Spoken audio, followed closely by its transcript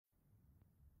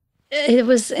It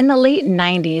was in the late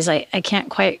 90s. I can't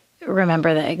quite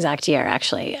remember the exact year,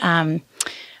 actually.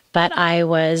 But I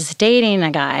was dating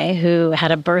a guy who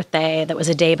had a birthday that was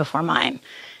a day before mine.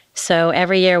 So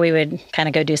every year we would kind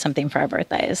of go do something for our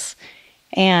birthdays.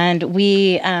 And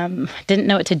we didn't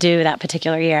know what to do that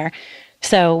particular year.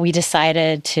 So we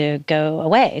decided to go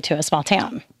away to a small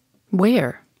town.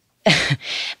 Where?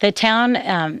 The town,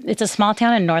 it's a small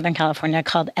town in Northern California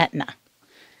called Etna.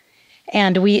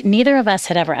 And neither of us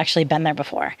had ever actually been there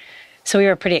before. So we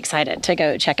were pretty excited to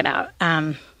go check it out.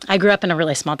 I grew up in a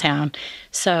really small town,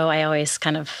 so I always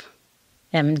kind of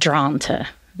am drawn to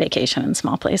vacation in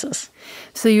small places.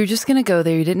 So you're just going to go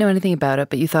there. You didn't know anything about it,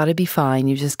 but you thought it'd be fine.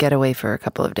 You just get away for a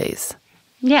couple of days.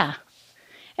 Yeah.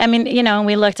 I mean,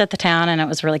 we looked at the town and it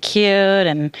was really cute,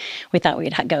 and we thought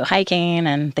we'd go hiking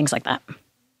and things like that.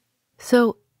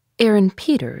 So Erin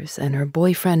Peters and her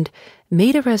boyfriend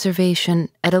made a reservation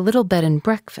at a little bed and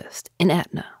breakfast in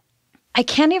Etna. I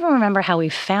can't even remember how we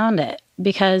found it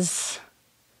because,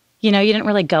 you didn't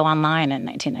really go online in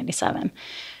 1997.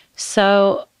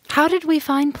 So how did we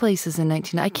find places in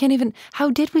how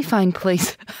did we find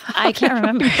places? I can't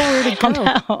remember where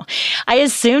to go. I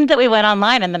assumed that we went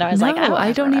online, and then I was like,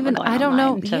 I don't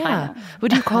know. Yeah.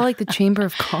 What do you call the Chamber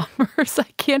of Commerce? I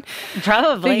can't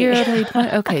probably figure out how you find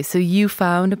it. Okay, so you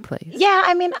found a place. Yeah,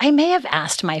 I mean, I may have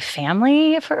asked my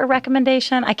family for a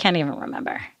recommendation. I can't even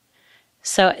remember.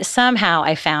 So somehow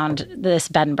I found this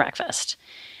bed and breakfast.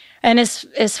 And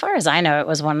as far as I know, it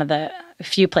was one of the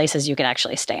few places you could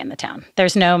actually stay in the town.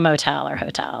 There's no motel or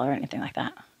hotel or anything like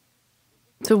that.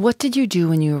 So what did you do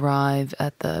when you arrived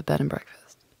at the bed and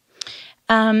breakfast?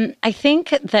 I think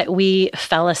that we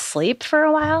fell asleep for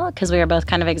a while because we were both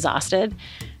kind of exhausted.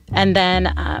 And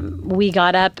then we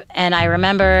got up, and I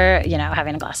remember,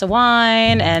 having a glass of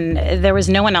wine, and there was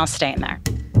no one else staying there.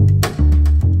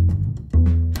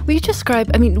 Will you describe,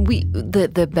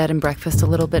 the bed and breakfast a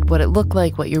little bit, what it looked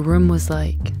like, what your room was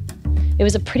like? It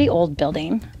was a pretty old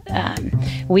building.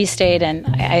 We stayed in,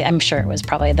 I'm sure it was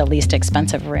probably the least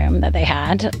expensive room that they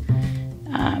had.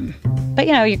 But,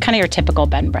 you're kind of your typical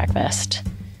bed and breakfast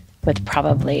with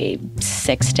probably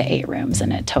 6 to 8 rooms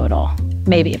in it total,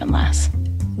 maybe even less.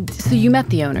 So you met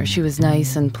the owner. She was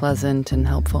nice and pleasant and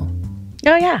helpful.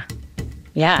 Oh, yeah.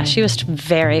 Yeah, she was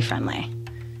very friendly.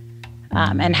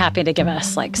 And happy to give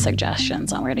us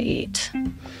suggestions on where to eat.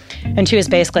 And she was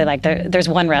basically there's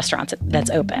one restaurant that's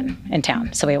open in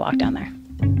town, so we walked down there.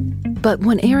 But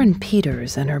when Erin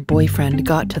Peters and her boyfriend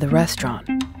got to the restaurant,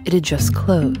 it had just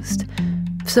closed.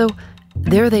 So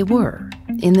there they were,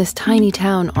 in this tiny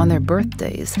town on their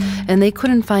birthdays, and they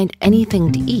couldn't find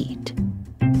anything to eat.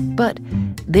 But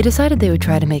they decided they would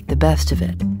try to make the best of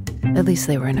it. At least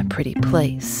they were in a pretty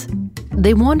place.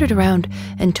 They wandered around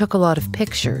and took a lot of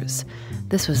pictures.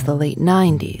 This was the late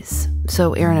 90s,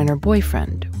 so Erin and her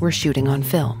boyfriend were shooting on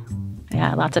film.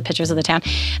 Yeah, lots of pictures of the town.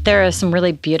 There are some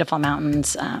really beautiful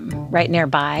mountains right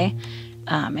nearby,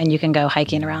 and you can go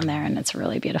hiking around there, and it's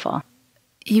really beautiful.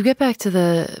 You get back to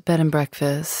the bed and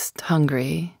breakfast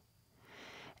hungry,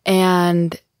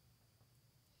 and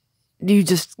you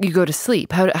go to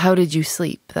sleep. How did you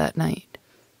sleep that night?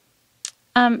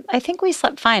 I think we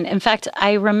slept fine. In fact,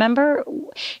 I remember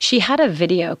she had a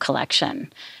video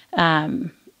collection.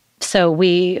 So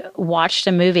we watched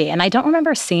a movie, and I don't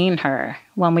remember seeing her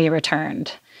when we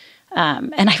returned.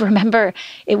 And I remember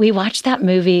we watched that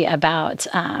movie about,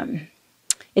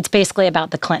 it's basically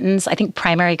about the Clintons, I think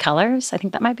Primary Colors. I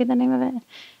think that might be the name of it.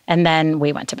 And then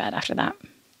we went to bed after that.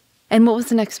 And what was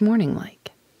the next morning like?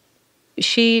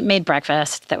 She made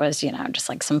breakfast that was,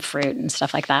 just some fruit and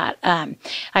stuff like that.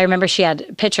 I remember she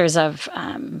had pictures of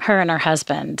her and her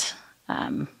husband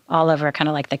all over kind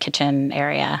of the kitchen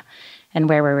area and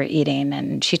where we were eating.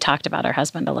 And she talked about her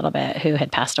husband a little bit, who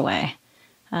had passed away.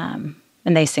 And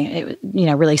they seemed,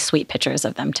 really sweet pictures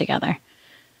of them together.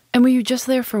 And were you just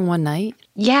there for one night?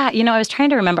 Yeah, I was trying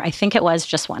to remember. I think it was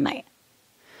just one night.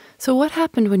 So what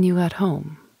happened when you got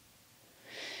home?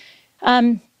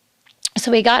 So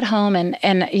we got home, and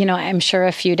I'm sure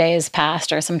a few days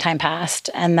passed or some time passed.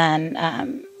 And then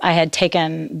I had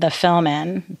taken the film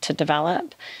in to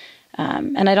develop.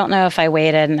 And I don't know if I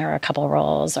waited and there were a couple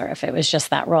rolls or if it was just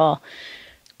that roll.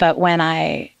 But when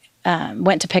I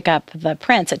went to pick up the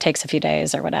prints, it takes a few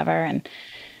days or whatever.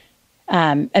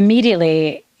 And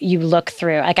immediately you look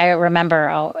through, I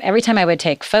remember every time I would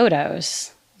take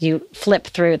photos, you flip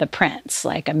through the prints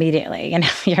immediately.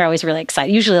 You're always really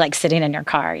excited, usually sitting in your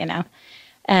car,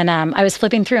 And I was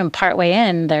flipping through, and partway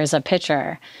in, there's a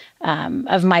picture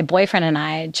of my boyfriend and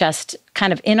I just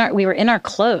kind of we were in our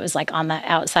clothes, on the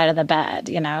outside of the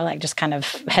bed, just kind of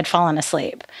had fallen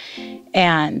asleep.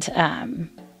 And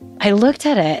I looked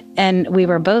at it and we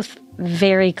were both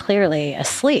very clearly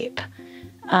asleep.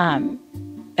 And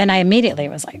I immediately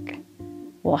was like,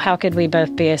 well, how could we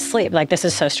both be asleep? Like, this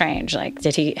is so strange. Like,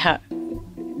 did he happen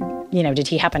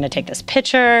to take this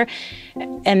picture?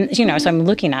 And, so I'm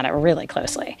looking at it really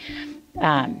closely.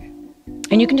 And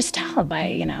you can just tell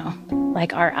by,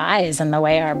 like our eyes and the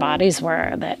way our bodies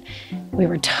were that we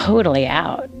were totally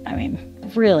out. I mean,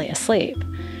 really asleep.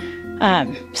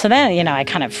 So then, I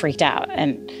kind of freaked out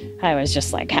and I was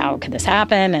just like, how could this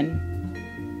happen?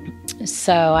 And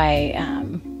so I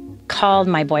called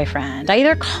my boyfriend. I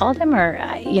either called him or,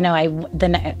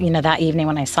 that evening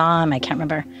when I saw him, I can't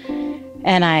remember.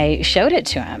 And I showed it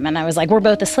to him and I was like, we're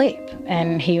both asleep.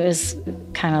 And he was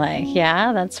kind of like,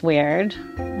 yeah, that's weird.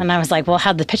 And I was like, well,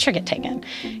 how'd the picture get taken?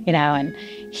 And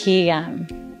he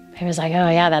was like, oh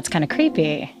yeah, that's kind of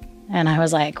creepy. And I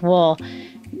was like, well,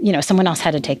 someone else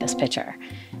had to take this picture.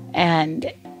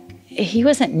 And he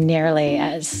wasn't nearly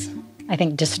as, I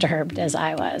think, disturbed as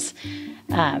I was.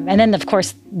 And then, of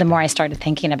course, the more I started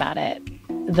thinking about it,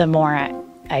 the more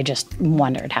I just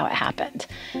wondered how it happened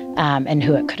and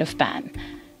who it could have been.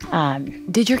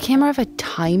 Did your camera have a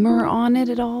timer on it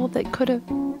at all that could have?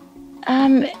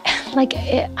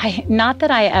 Not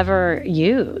that I ever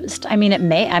used. I mean,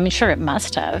 I'm sure it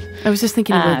must have. I was just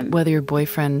thinking of whether your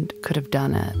boyfriend could have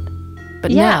done it. But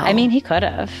yeah, no. I mean, he could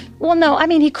have. Well, no, I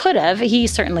mean, he could have. He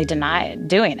certainly denied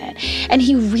doing it. And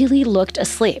he really looked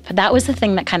asleep. That was the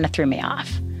thing that kind of threw me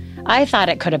off. I thought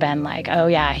it could have been like, oh,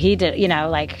 yeah, he did,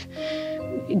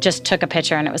 just took a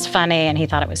picture and it was funny and he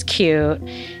thought it was cute.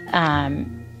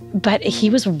 But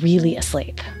he was really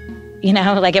asleep.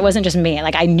 It wasn't just me.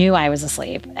 Like, I knew I was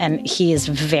asleep and he is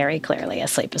very clearly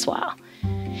asleep as well.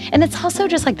 And it's also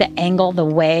just like the angle, the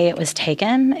way it was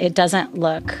taken, it doesn't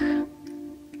look...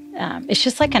 it's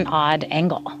just like an odd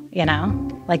angle,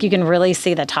 Like you can really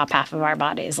see the top half of our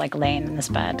bodies like laying in this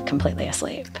bed completely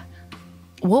asleep.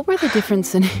 What were the different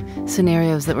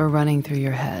scenarios that were running through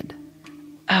your head?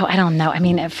 Oh, I don't know. I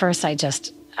mean, at first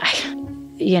that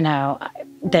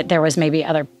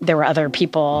there were other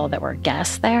people that were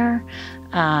guests there.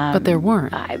 But there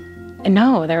weren't.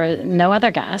 No, there were no other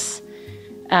guests.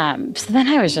 So then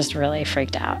I was just really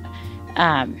freaked out.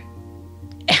 And,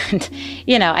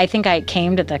 I think I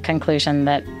came to the conclusion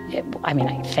that,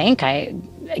 I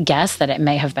guess that it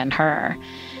may have been her.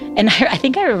 And I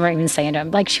think I remember even saying to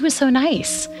him, like, she was so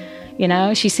nice.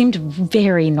 She seemed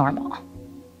very normal.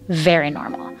 Very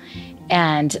normal.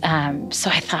 And so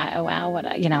I thought, oh, wow,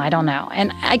 I don't know.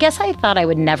 And I guess I thought I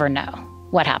would never know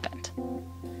what happened.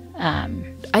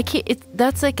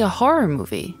 That's like a horror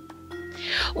movie.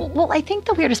 Well, I think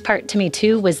the weirdest part to me,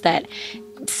 too, was that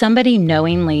somebody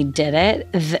knowingly did it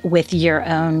with your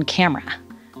own camera.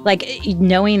 Like,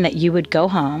 knowing that you would go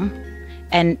home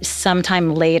and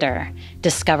sometime later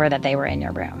discover that they were in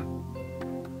your room.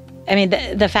 I mean,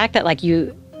 the fact that, like,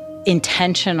 you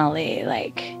intentionally,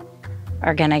 like,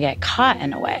 are going to get caught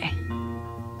in a way,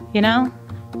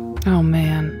 Oh,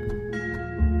 man.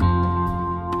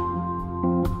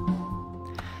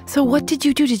 So what did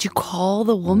you do? Did you call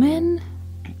the woman?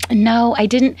 No, I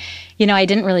didn't. I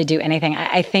didn't really do anything.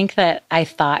 I think that I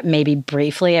thought maybe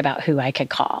briefly about who I could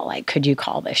call. Like, could you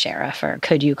call the sheriff or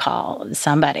could you call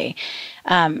somebody?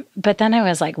 But then I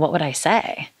was like, what would I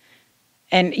say?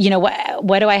 And,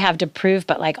 what do I have to prove?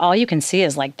 But, like, all you can see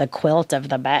is, like, the quilt of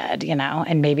the bed,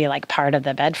 and maybe, like, part of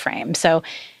the bed frame. So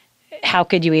how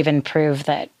could you even prove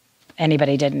that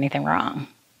anybody did anything wrong,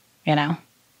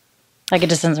 Like, it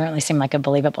just doesn't really seem like a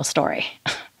believable story.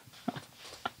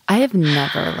 I have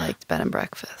never liked bed and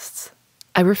breakfasts.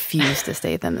 I refuse to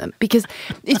stay in them because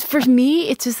for me,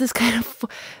 it's just this kind of,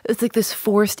 it's like this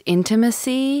forced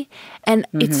intimacy and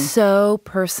it's so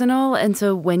personal. And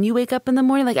so when you wake up in the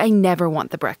morning, like, I never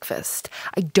want the breakfast.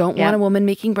 I don't want a woman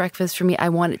making breakfast for me. I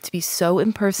want it to be so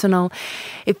impersonal.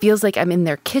 It feels like I'm in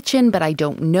their kitchen, but I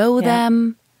don't know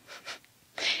them.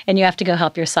 And you have to go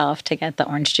help yourself to get the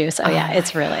orange juice. Oh yeah,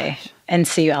 it's really, and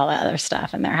see all the other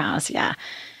stuff in their house. Yeah.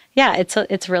 Yeah,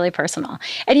 it's really personal.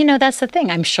 And, that's the thing.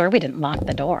 I'm sure we didn't lock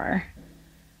the door.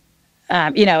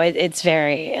 It's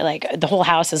very, like, the whole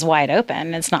house is wide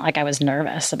open. It's not like I was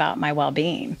nervous about my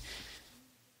well-being.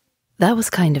 That was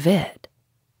kind of it.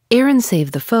 Erin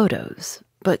saved the photos,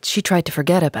 but she tried to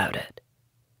forget about it.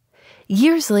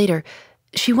 Years later,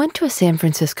 she went to a San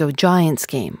Francisco Giants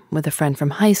game with a friend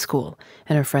from high school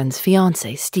and her friend's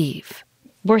fiancé, Steve.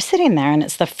 We're sitting there, and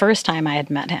it's the first time I had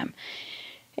met him.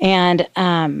 And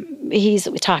he's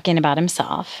talking about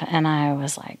himself. And I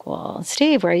was like, well,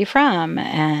 Steve, where are you from?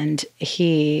 And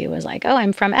he was like, oh,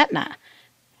 I'm from Etna.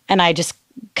 And I just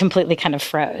completely kind of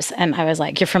froze. And I was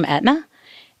like, you're from Etna?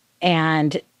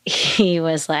 And he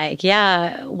was like,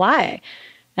 yeah, why?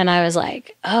 And I was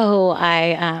like, oh,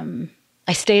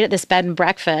 I stayed at this bed and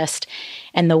breakfast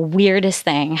and the weirdest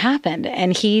thing happened.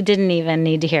 And he didn't even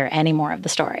need to hear any more of the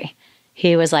story.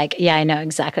 He was like, yeah, I know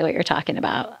exactly what you're talking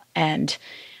about. And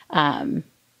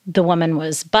the woman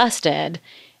was busted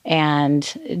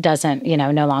and doesn't,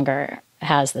 no longer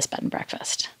has this bed and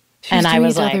breakfast. And I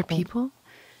was like, other people?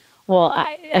 Well,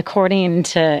 according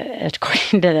to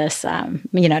this,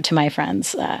 to my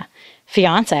friend's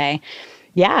fiance,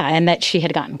 yeah, and that she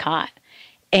had gotten caught.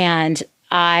 And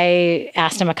I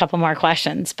asked him a couple more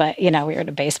questions, but we were at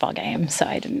a baseball game, so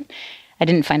I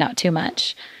didn't find out too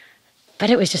much. But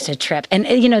it was just a trip. And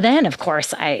then of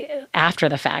course I, after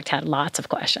the fact, had lots of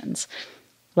questions.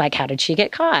 Like, how did she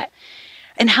get caught?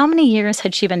 And how many years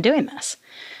had she been doing this?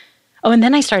 Oh, and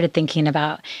then I started thinking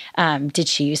about, did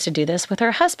she used to do this with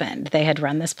her husband? They had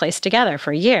run this place together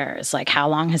for years. Like, how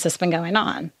long has this been going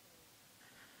on?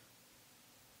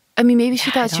 I mean, maybe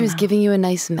she thought she was giving you a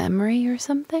nice memory or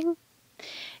something?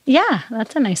 Yeah,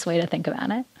 that's a nice way to think about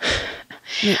it.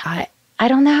 I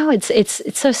don't know.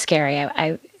 It's so scary.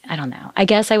 I don't know. I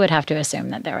guess I would have to assume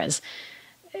that there was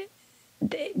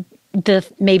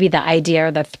maybe the idea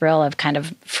or the thrill of kind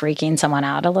of freaking someone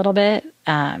out a little bit.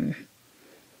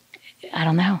 I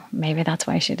don't know. Maybe that's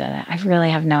why she did it. I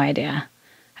really have no idea.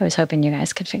 I was hoping you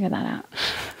guys could figure that out.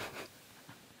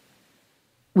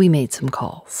 We made some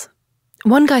calls.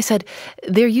 One guy said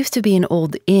there used to be an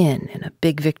old inn in a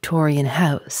big Victorian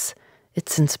house.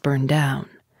 It's since burned down.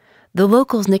 The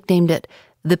locals nicknamed it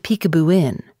the Peekaboo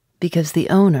Inn because the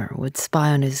owner would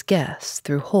spy on his guests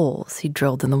through holes he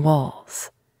drilled in the walls.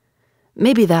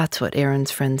 Maybe that's what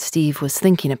Aaron's friend Steve was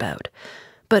thinking about,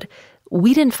 but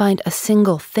we didn't find a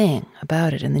single thing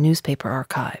about it in the newspaper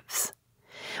archives.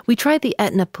 We tried the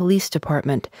Etna Police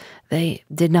Department. They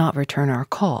did not return our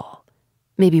call.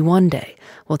 Maybe one day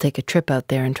we'll take a trip out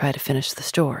there and try to finish the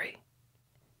story.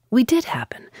 We did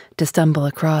happen to stumble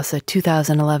across a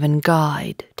 2011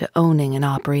 guide to owning and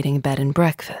operating a bed and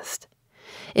breakfast.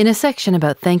 In a section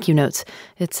about thank you notes,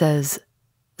 it says,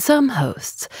 some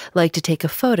hosts like to take a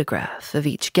photograph of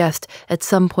each guest at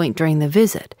some point during the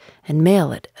visit and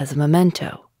mail it as a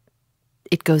memento.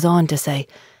 It goes on to say,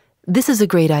 this is a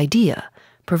great idea,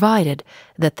 provided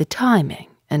that the timing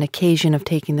and occasion of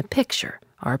taking the picture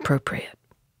are appropriate.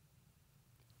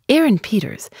 Aaron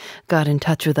Peters got in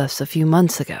touch with us a few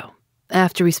months ago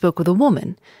after we spoke with a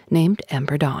woman named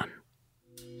Amber Dawn.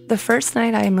 The first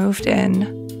night I moved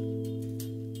in,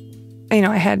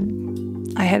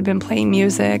 I had been playing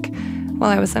music while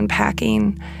I was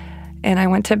unpacking, and I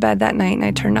went to bed that night and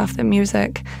I turned off the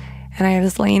music, and I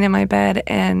was laying in my bed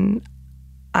and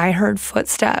I heard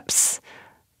footsteps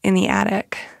in the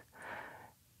attic,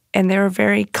 and they were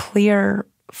very clear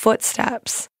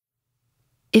footsteps.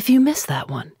 If you missed that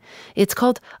one, it's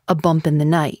called A Bump in the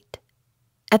Night.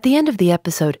 At the end of the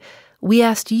episode, we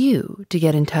asked you to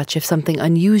get in touch if something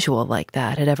unusual like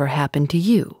that had ever happened to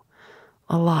you.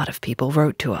 A lot of people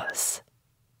wrote to us.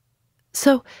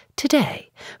 So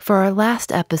today, for our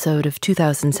last episode of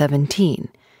 2017,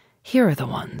 here are the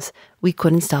ones we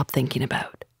couldn't stop thinking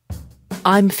about.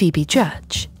 I'm Phoebe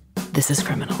Judge. This is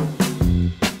Criminal.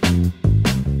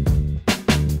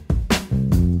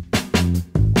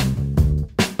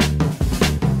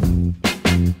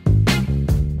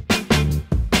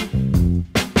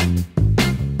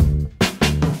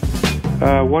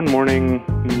 One morning,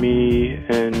 me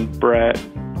and Brett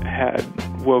had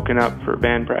woken up for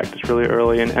band practice really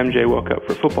early, and MJ woke up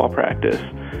for football practice.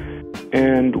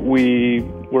 And we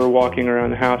were walking around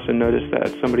the house and noticed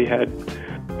that somebody had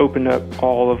opened up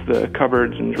all of the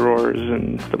cupboards and drawers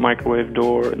and the microwave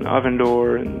door and the oven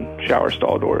door and shower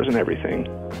stall doors and everything.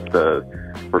 The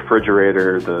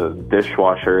refrigerator, the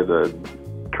dishwasher, the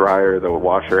dryer, the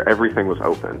washer, everything was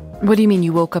open. What do you mean,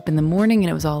 you woke up in the morning and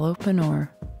it was all open,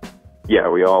 or...? Yeah,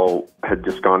 we all had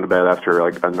just gone to bed after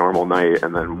like a normal night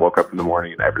and then woke up in the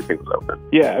morning and everything was open.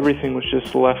 Yeah, everything was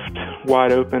just left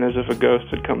wide open as if a ghost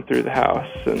had come through the house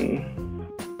and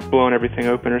blown everything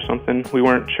open or something. We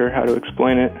weren't sure how to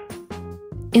explain it.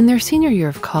 In their senior year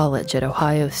of college at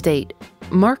Ohio State,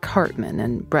 Mark Hartman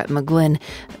and Brett McGlynn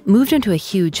moved into a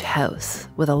huge house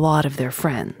with a lot of their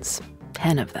friends,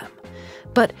 10 of them.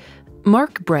 But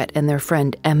Mark, Brett, and their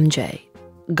friend MJ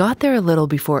got there a little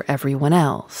before everyone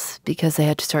else because they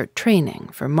had to start training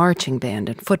for marching band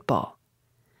and football.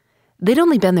 They'd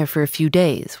only been there for a few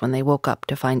days when they woke up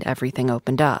to find everything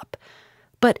opened up.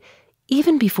 But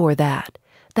even before that,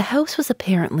 the house was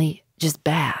apparently just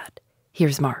bad.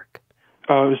 Here's Mark.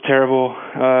 Oh, it was terrible.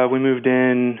 We moved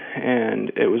in,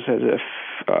 and it was as if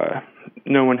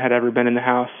no one had ever been in the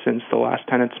house since the last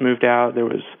tenants moved out. There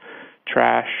was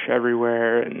trash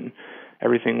everywhere, and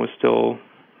everything was still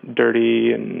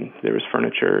dirty, and there was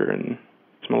furniture and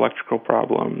some electrical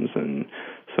problems, and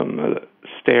some of the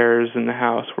stairs in the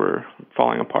house were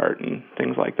falling apart and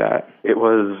things like that. It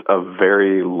was a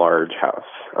very large house.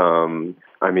 On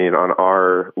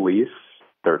our lease,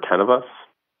 there are 10 of us,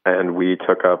 and we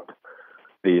took up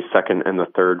the second and the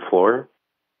third floor.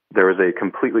 There was a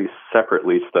completely separate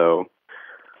lease, though,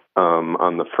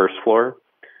 on the first floor,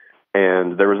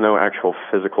 and there was no actual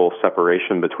physical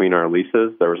separation between our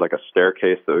leases. There was like a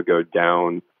staircase that would go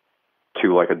down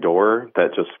to like a door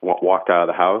that just walked out of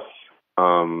the house.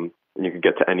 And you could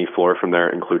get to any floor from there,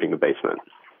 including the basement.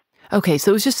 Okay,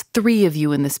 so it was just 3 of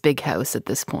you in this big house at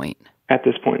this point. At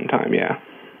this point in time, yeah.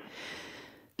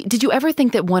 Did you ever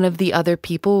think that one of the other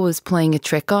people was playing a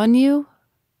trick on you?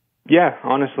 Yeah,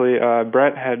 honestly,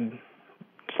 Brett had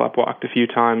sleptwalked a few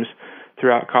times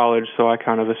throughout college, so I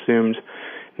kind of assumed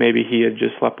maybe he had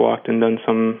just sleptwalked and done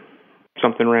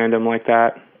something random like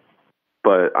that.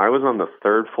 But I was on the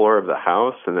 3rd floor of the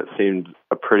house, and it seemed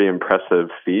a pretty impressive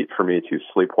feat for me to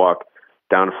sleepwalk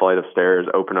down a flight of stairs,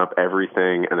 open up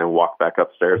everything, and then walk back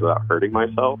upstairs without hurting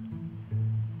myself.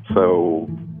 So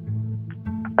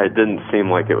it didn't seem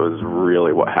like it was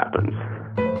really what happened.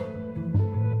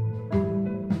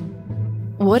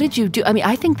 What did you do? I mean,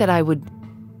 I think that I would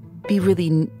be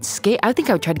really scared. I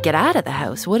think I would try to get out of the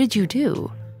house. What did you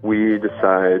do? We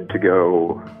decided to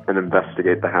go and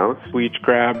investigate the house. We each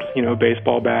grabbed, a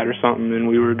baseball bat or something, and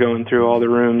we were going through all the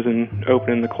rooms and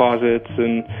opening the closets.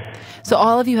 And so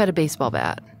all of you had a baseball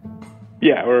bat?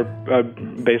 Yeah, or a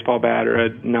baseball bat or a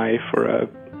knife or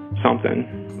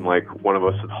something. Like, one of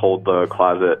us would hold the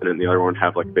closet, and then the other one would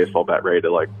have, a baseball bat ready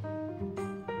to,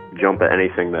 jump at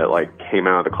anything that, came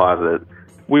out of the closet.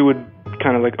 We would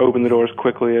kind of, open the doors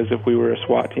quickly as if we were a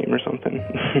SWAT team or something.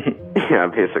 Yeah,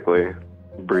 basically.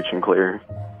 Breach and clear.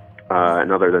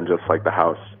 And other than just, the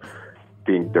house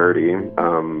being dirty,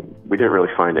 we didn't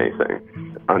really find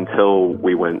anything until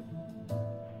we went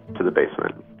to the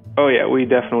basement. Oh, yeah, we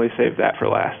definitely saved that for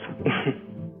last.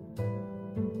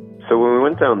 So when we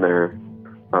went down there,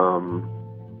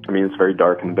 it's very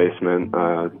dark in the basement.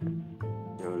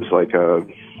 There's,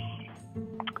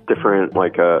 different,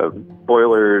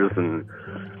 boilers and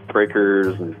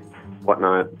breakers and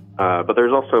whatnot. But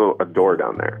there's also a door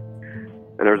down there.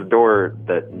 And there's a door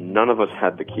that none of us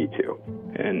had the key to.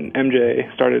 And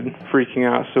MJ started freaking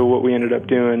out, so what we ended up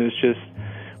doing is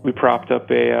we propped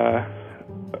up a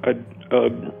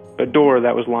door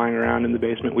that was lying around in the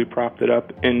basement. We propped it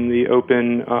up in the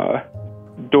open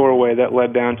doorway that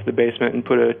led down to the basement and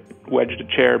wedged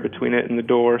a chair between it and the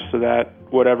door so that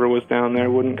whatever was down there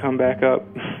wouldn't come back up.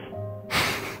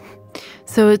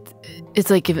 So it's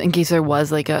like in case there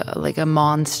was a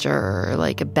monster or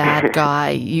a bad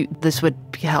guy, this would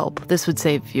help. This would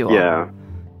save you all.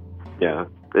 Yeah.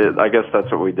 I guess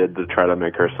that's what we did to try to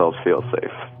make ourselves feel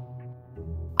safe.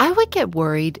 I would get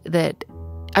worried that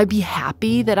I'd be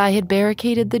happy that I had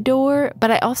barricaded the door,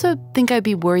 but I also think I'd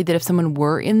be worried that if someone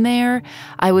were in there,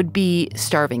 I would be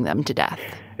starving them to death.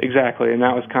 Exactly, and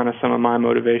that was kind of some of my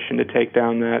motivation to take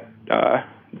down that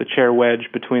the chair wedge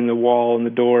between the wall and the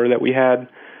door that we had.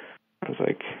 I was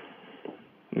like,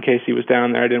 in case he was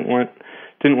down there, I didn't want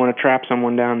to trap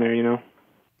someone down there,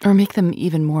 Or make them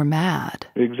even more mad.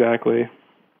 Exactly.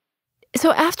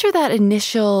 So after that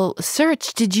initial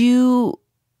search, did you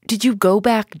go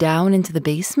back down into the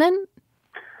basement?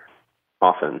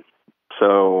 Often.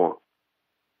 So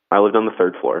I lived on the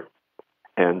 3rd floor,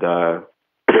 and I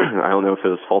don't know if it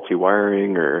was faulty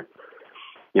wiring or,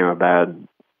 a bad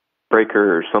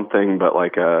breaker or something, but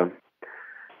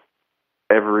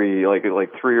every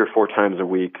 3 or 4 times a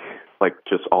week,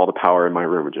 just all the power in my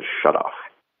room would just shut off.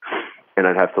 And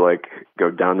I'd have to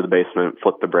go down to the basement,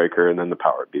 flip the breaker, and then the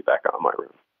power would be back on in my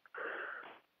room.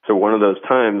 So one of those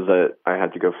times that I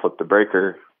had to go flip the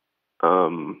breaker,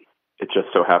 it just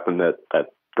so happened that that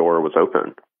door was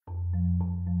open.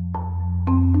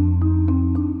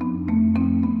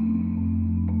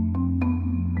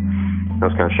 I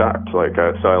was kind of shocked. So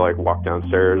I walked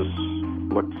downstairs,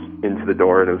 looked into the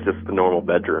door, and it was just the normal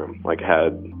bedroom.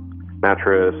 Had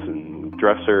mattress and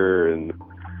dresser and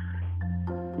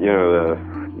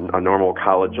a normal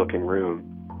college-looking room.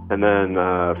 And then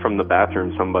from the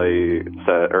bathroom, somebody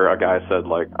said, or a guy said,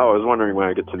 oh, I was wondering when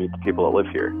I get to meet the people that live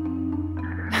here.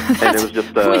 And it was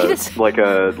just like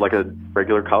a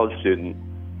regular college student.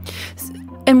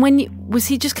 And was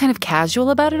he just kind of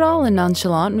casual about it all and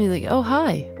nonchalant and be like, oh,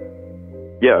 hi?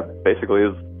 Yeah, basically it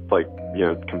was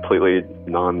completely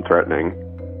non-threatening.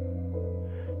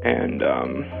 And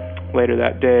later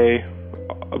that day,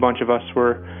 a bunch of us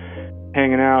were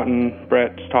hanging out, and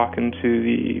Brett's talking to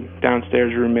the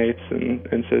downstairs roommates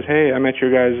and says, "Hey, I met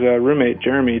your guys' roommate,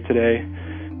 Jeremy, today."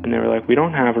 And they were like, "We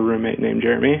don't have a roommate named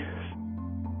Jeremy."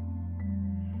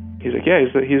 He's like, "Yeah,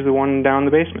 he's the one down in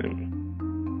the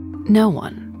basement." No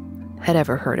one had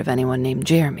ever heard of anyone named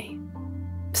Jeremy.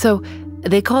 So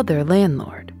they called their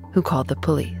landlord, who called the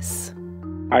police.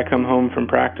 I come home from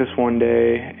practice one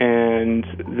day, and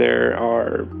there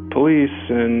are police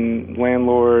and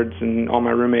landlords and all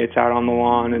my roommates out on the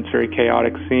lawn. It's a very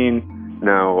chaotic scene.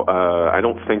 Now, I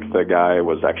don't think the guy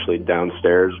was actually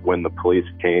downstairs when the police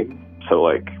came, so,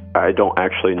 I don't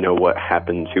actually know what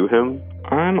happened to him.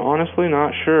 I'm honestly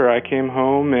not sure. I came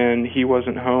home, and he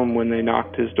wasn't home when they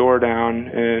knocked his door down,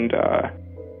 and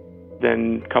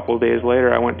then a couple of days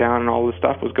later, I went down, and all the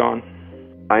stuff was gone.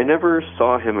 I never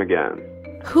saw him again.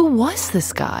 Who was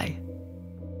this guy?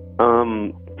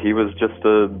 He was just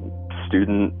a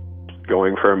student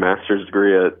going for a master's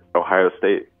degree at Ohio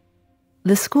State.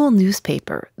 The school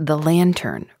newspaper, The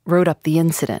Lantern, wrote up the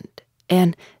incident,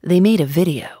 and they made a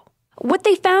video. What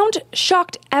they found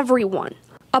shocked everyone.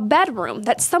 A bedroom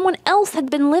that someone else had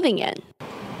been living in.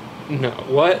 No,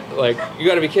 what? You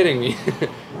gotta be kidding me.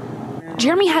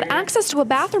 Jeremy had access to a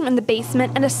bathroom in the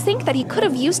basement and a sink that he could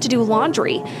have used to do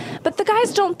laundry, but the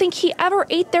guys don't think he ever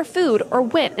ate their food or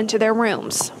went into their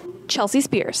rooms. Chelsea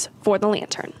Spears for The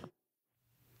Lantern.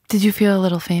 Did you feel a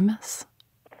little famous?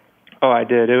 Oh, I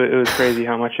did. It was crazy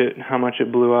how much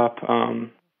it blew up.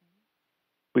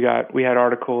 We had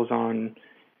articles on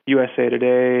USA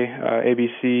Today,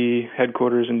 ABC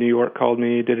headquarters in New York called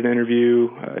me, did an interview.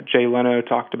 Jay Leno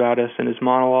talked about us in his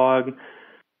monologue.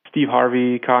 Steve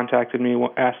Harvey contacted me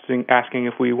asking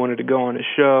if we wanted to go on his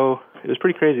show. It was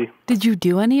pretty crazy. Did you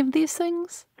do any of these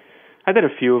things? I did a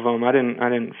few of them. I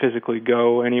didn't physically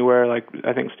go anywhere.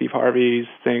 I think Steve Harvey's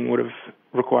thing would have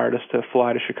required us to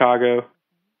fly to Chicago.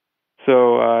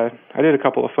 So I did a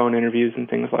couple of phone interviews and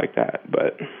things like that.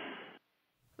 But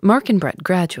Mark and Brett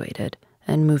graduated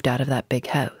and moved out of that big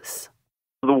house.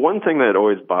 The one thing that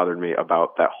always bothered me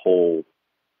about that whole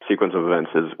sequence of events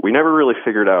is we never really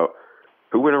figured out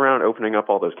who went around opening up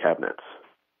all those cabinets.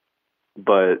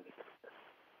 But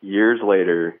years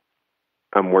later,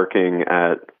 I'm working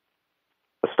at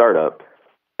a startup,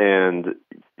 and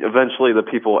eventually the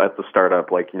people at the startup,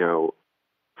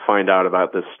 find out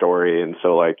about this story, and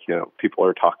so, people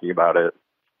are talking about it.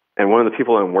 And one of the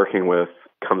people I'm working with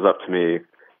comes up to me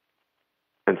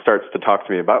and starts to talk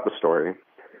to me about the story.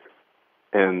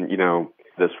 And,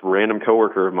 this random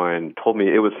coworker of mine told me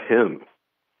it was him.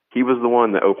 He was the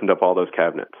one that opened up all those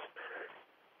cabinets.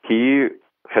 He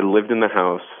had lived in the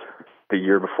house the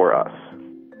year before us.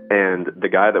 And the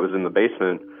guy that was in the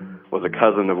basement was a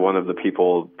cousin of one of the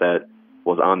people that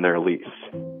was on their lease.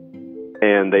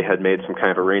 And they had made some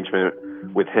kind of arrangement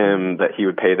with him that he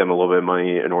would pay them a little bit of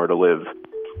money in order to live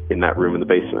in that room in the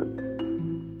basement.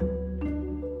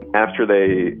 After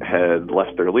they had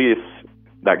left their lease,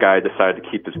 that guy decided to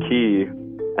keep his key,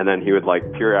 and then he would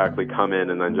periodically come in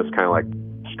and then just kind of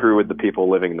screw with the people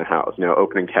living in the house,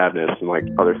 opening cabinets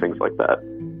and other things like that.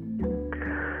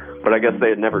 But I guess they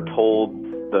had never told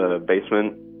the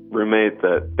basement roommate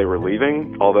that they were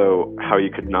leaving, although how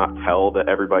you could not tell that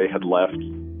everybody had left,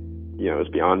 is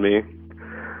beyond me.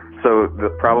 So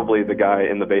probably the guy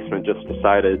in the basement just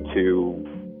decided to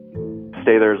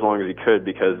stay there as long as he could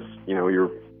because,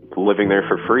 you're living there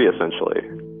for free, essentially.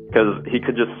 Because he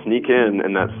could just sneak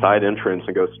in that side entrance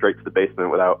and go straight to the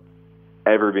basement without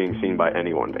ever being seen by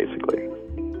anyone, basically.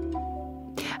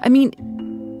 I mean,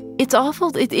 it's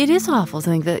awful. It is awful to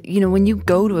think that, when you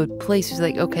go to a place, it's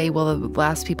okay, well, the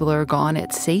last people are gone.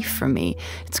 It's safe for me.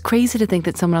 It's crazy to think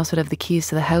that someone else would have the keys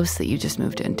to the house that you just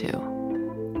moved into.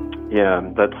 Yeah,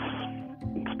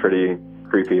 it's pretty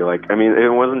creepy.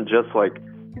 It wasn't just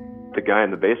the guy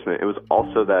in the basement. It was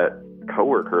also that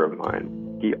coworker of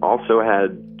mine. He also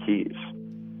had keys.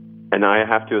 And I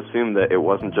have to assume that it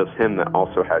wasn't just him that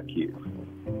also had keys.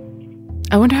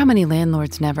 I wonder how many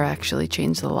landlords never actually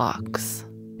changed the locks.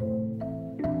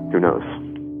 Who knows?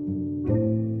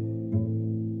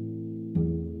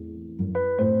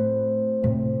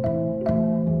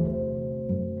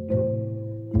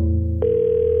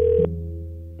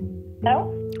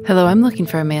 Hello? Hello, I'm looking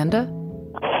for Amanda.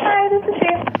 Hi, this is she.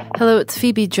 Hello, it's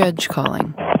Phoebe Judge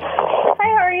calling. Hi,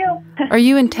 how are you? Are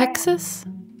you in Texas?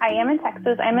 I am in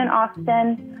Texas. I'm in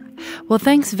Austin. Well,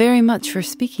 thanks very much for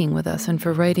speaking with us and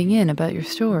for writing in about your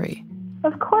story.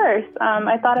 Of course.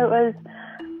 I thought it was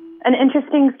an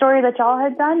interesting story that y'all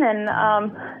had done, and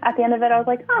at the end of it, I was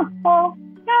like, oh, well,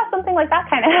 yeah, something like that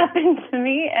kind of happened to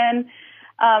me, and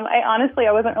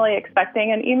I wasn't really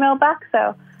expecting an email back,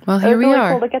 so Well, it here was we really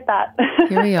are. cool to get that.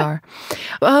 Here we are.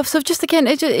 So just again,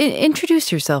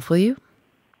 introduce yourself, will you?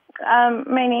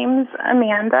 My name's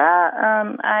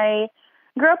Amanda. I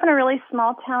grew up in a really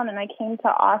small town, and I came to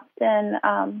Austin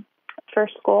for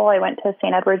school. I went to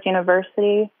St. Edward's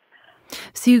University.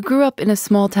 So you grew up in a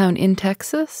small town in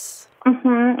Texas?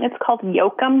 Mm-hmm. It's called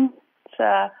Yoakum. It's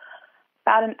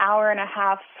about an hour and a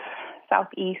half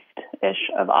southeast-ish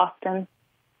of Austin.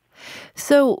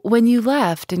 So when you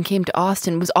left and came to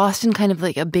Austin, was Austin kind of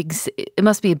like it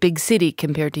must be a big city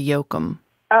compared to Yoakum?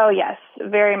 Oh, yes,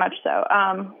 very much so.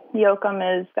 Yoakum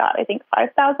has got, I think,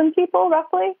 5,000 people,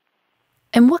 roughly.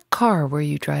 And what car were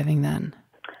you driving then?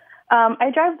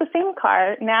 I drive the same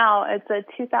car now. It's a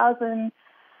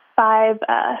 2005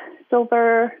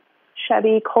 silver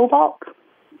Chevy Cobalt.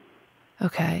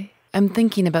 Okay. I'm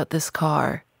thinking about this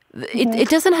car. It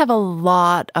doesn't have a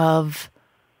lot of...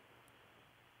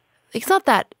 It's not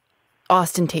that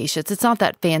ostentatious. It's not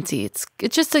that fancy. It's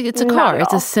just it's a car.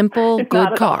 It's a simple,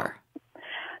 good car.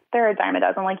 They're a dime a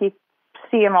dozen. Like, you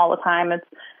see them all the time.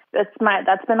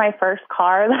 That's been my first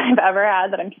car that I've ever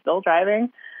had that I'm still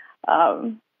driving.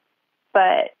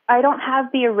 But I don't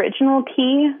have the original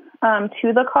key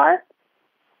to the car.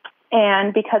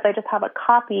 And because I just have a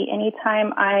copy,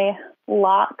 anytime I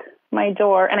lock my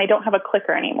door, and I don't have a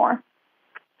clicker anymore.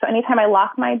 So anytime I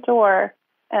lock my door,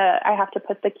 I have to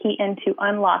put the key in to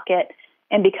unlock it.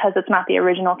 And because it's not the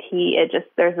original key,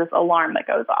 there's this alarm that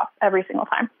goes off every single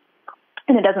time.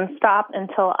 And it doesn't stop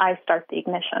until I start the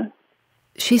ignition.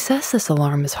 She says this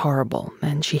alarm is horrible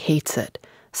and she hates it.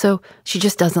 So she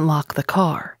just doesn't lock the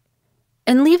car.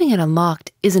 And leaving it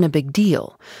unlocked isn't a big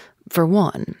deal. For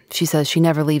one, she says she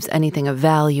never leaves anything of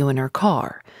value in her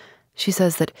car. She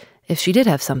says that if she did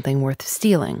have something worth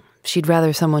stealing, she'd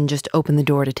rather someone just open the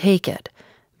door to take it,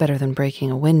 better than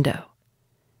breaking a window.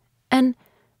 And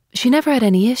she never had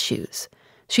any issues.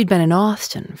 She'd been in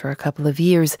Austin for a couple of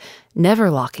years, never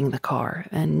locking the car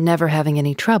and never having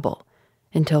any trouble,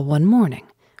 until one morning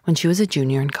when she was a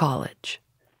junior in college.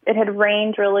 It had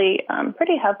rained really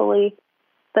pretty heavily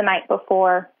the night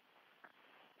before,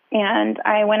 and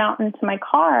I went out into my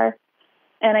car,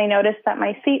 and I noticed that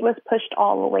my seat was pushed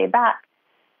all the way back.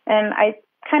 And I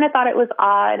kind of thought it was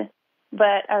odd,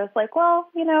 but I was like, well,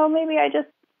 maybe I just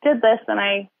did this, and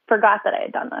I forgot that I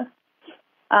had done this.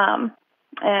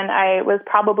 And I was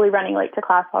probably running late to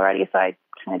class already, so I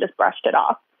kind of just brushed it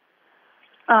off.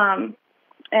 And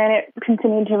it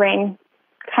continued to rain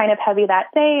kind of heavy that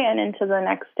day and into the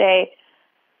next day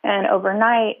and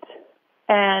overnight.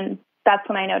 And that's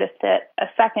when I noticed it a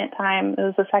second time. It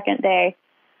was the second day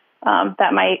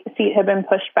that my seat had been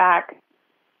pushed back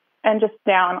and just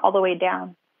down, all the way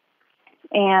down.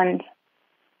 And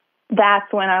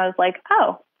that's when I was like,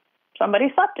 oh,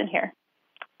 somebody slept in here.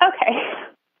 Okay.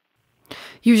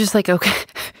 You were just like, okay.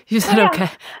 You said, yeah, okay.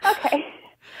 Okay.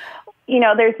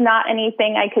 There's not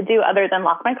anything I could do other than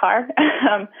lock my car.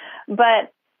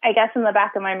 But I guess in the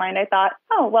back of my mind, I thought,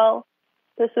 oh, well,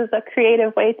 this is a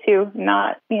creative way to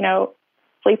not,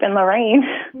 sleep in the rain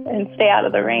and stay out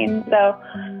of the rain. So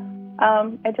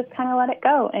I just kind of let it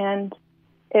go. And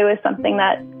it was something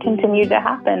that continued to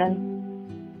happen.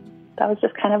 And that was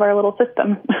just kind of our little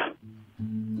system.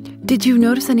 Did you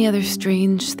notice any other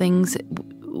strange things?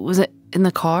 Was it in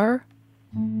the car?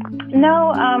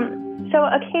 No. So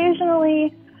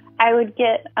occasionally I would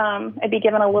I'd be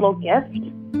given a little gift.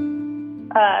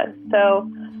 So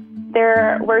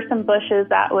there were some bushes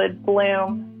that would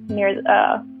bloom near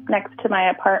next to my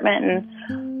apartment,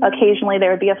 and occasionally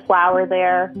there would be a flower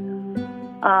there.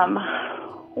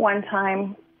 One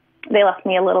time they left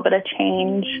me a little bit of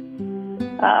change.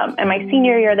 In my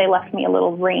senior year, they left me a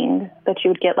little ring that you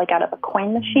would get out of a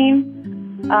coin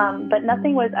machine. But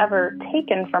nothing was ever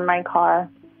taken from my car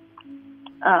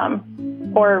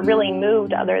or really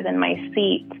moved other than my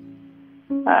seat.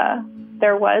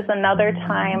 There was another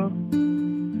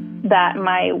time that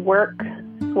my work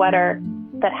sweater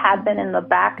that had been in the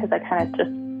back, because I kind of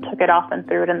just took it off and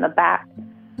threw it in the back,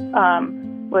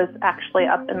 was actually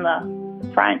up in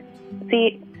the front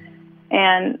seat.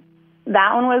 And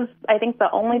that one was, I think, the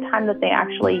only time that they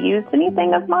actually used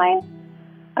anything of mine.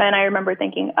 And I remember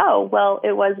thinking, oh, well,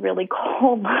 it was really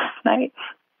cold last night.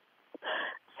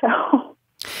 So,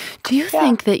 do you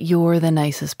think that you're the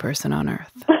nicest person on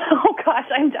earth? Oh gosh,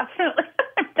 I'm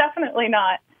definitely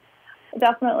not.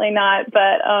 Definitely not.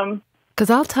 But because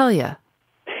I'll tell you,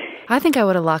 I think I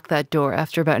would have locked that door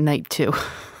after about night 2.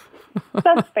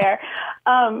 That's fair.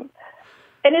 And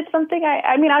it's something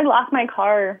I lock my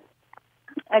car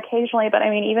occasionally, but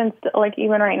even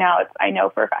right now, I know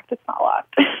for a fact it's not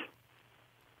locked.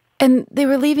 And they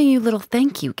were leaving you little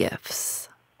thank you gifts.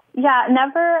 Yeah,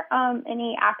 never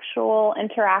any actual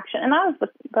interaction. And that was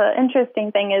the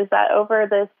interesting thing, is that over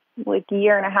this like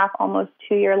year and a half, almost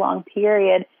 2-year long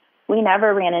period, we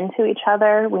never ran into each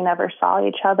other. We never saw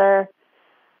each other.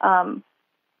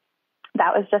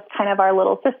 That was just kind of our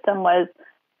little system, was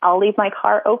I'll leave my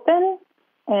car open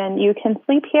and you can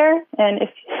sleep here. And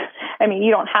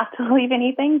you don't have to leave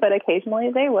anything, but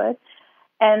occasionally they would.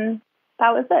 And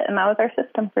that was it. And that was our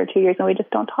system for 2 years, and we just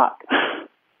don't talk.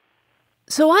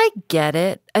 So I get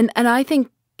it. And I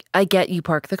think I get you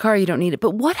park the car, you don't need it.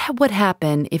 But what would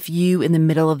happen if you, in the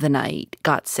middle of the night,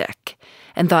 got sick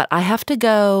and thought, I have to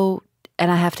go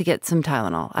and I have to get some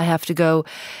Tylenol. I have to go.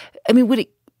 I mean,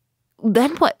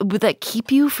 then what? Would that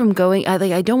keep you from going?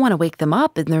 I don't want to wake them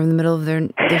up and they're in the middle of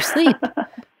their sleep.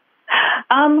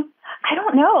 I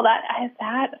don't know.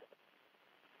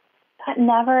 That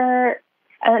never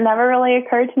really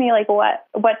occurred to me. Like what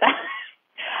that.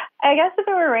 I guess if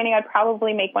it were raining, I'd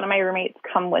probably make one of my roommates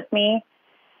come with me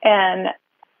and,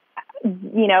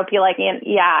 be like,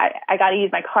 yeah, I got to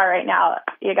use my car right now.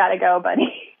 You got to go,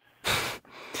 buddy.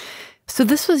 So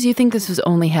you think this was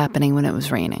only happening when it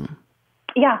was raining?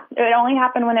 Yeah, it would only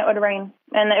happen when it would rain.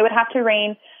 And it would have to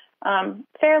rain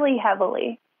fairly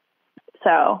heavily.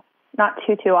 So not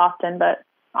too often, but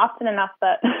often enough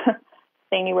that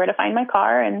they knew where to find my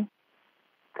car and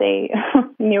they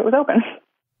knew it was open.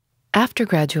 After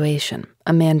graduation,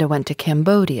 Amanda went to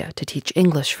Cambodia to teach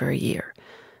English for a year.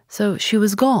 So she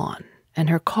was gone, and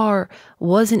her car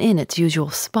wasn't in its usual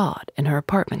spot in her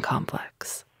apartment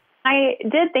complex. I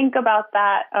did think about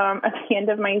that at the end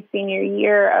of my senior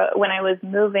year when I was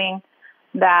moving,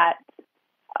 that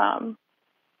I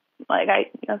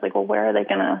was like, well, where are they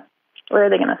gonna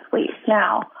sleep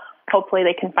now? Hopefully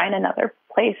they can find another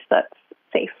place that's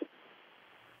safe.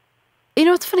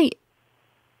 It's funny.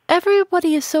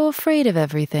 Everybody is so afraid of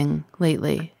everything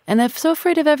lately, and I'm so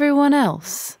afraid of everyone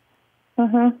else.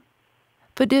 Mm-hmm.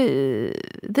 But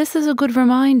this is a good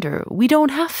reminder. We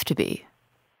don't have to be.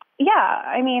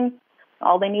 Yeah,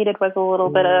 all they needed was a little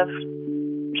bit of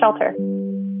shelter.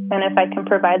 And if I can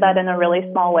provide that in a really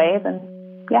small way, then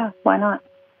yeah, why not?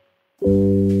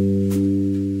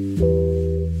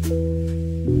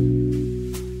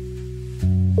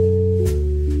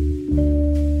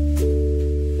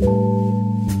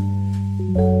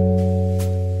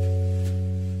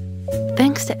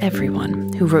 Thanks to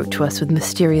everyone who wrote to us with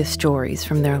mysterious stories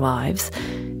from their lives.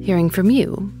 Hearing from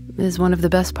you is one of the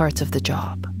best parts of the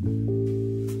job.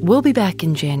 We'll be back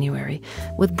in January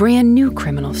with brand new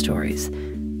criminal stories.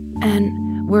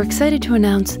 And we're excited to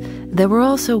announce that we're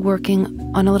also working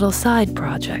on a little side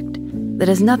project that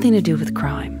has nothing to do with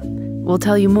crime. We'll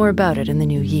tell you more about it in the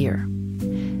new year.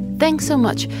 Thanks so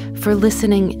much for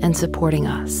listening and supporting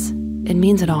us. It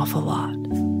means an awful lot.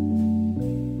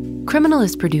 Criminal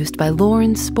is produced by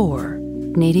Lauren Spohr,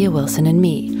 Nadia Wilson, and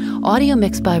me. Audio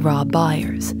mixed by Rob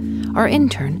Byers. Our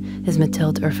intern is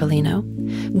Matilde Urfolino.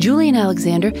 Julian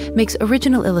Alexander makes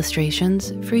original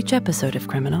illustrations for each episode of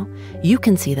Criminal. You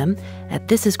can see them at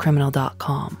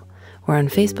thisiscriminal.com. We're on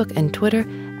Facebook and Twitter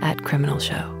at Criminal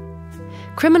Show.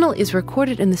 Criminal is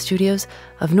recorded in the studios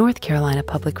of North Carolina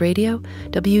Public Radio,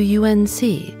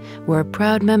 WUNC. We're a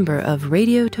proud member of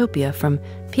Radiotopia from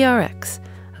PRX,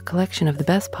 a collection of the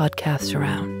best podcasts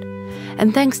around.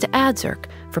 And thanks to AdZerk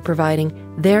for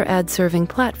providing their ad-serving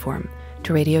platform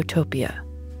to Radiotopia.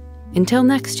 Until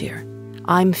next year,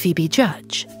 I'm Phoebe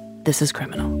Judge. This is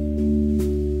Criminal.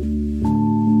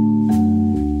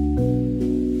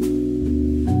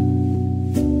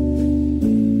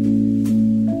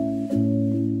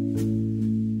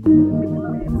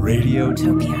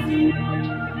 Radiotopia.